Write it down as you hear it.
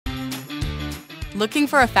Looking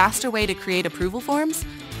for a faster way to create approval forms?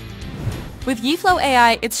 With Yeeflow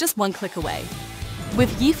AI, it's just one click away.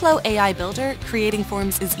 With Yeeflow AI Builder, creating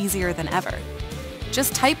forms is easier than ever.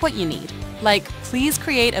 Just type what you need, like, please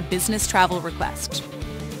create a business travel request.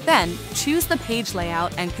 Then, choose the page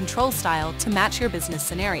layout and control style to match your business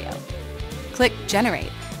scenario. Click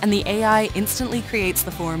Generate, and the AI instantly creates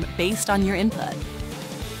the form based on your input.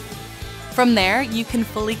 From there, you can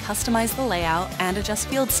fully customize the layout and adjust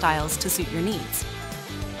field styles to suit your needs.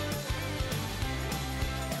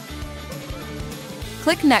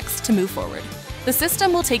 Click Next to move forward. The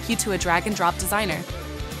system will take you to a drag-and-drop designer.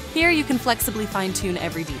 Here you can flexibly fine-tune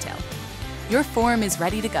every detail. Your form is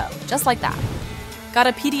ready to go, just like that. Got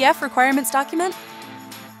a PDF requirements document?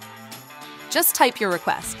 Just type your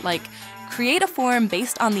request, like, create a form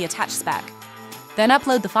based on the attached spec. Then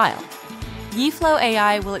upload the file. Yeeflow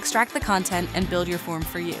AI will extract the content and build your form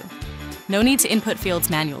for you. No need to input fields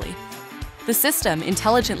manually. The system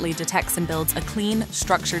intelligently detects and builds a clean,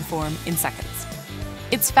 structured form in seconds.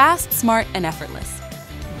 It's fast, smart, and effortless.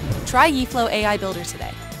 Try Yeeflow AI Builder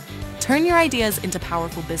today. Turn your ideas into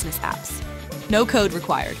powerful business apps. No code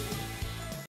required.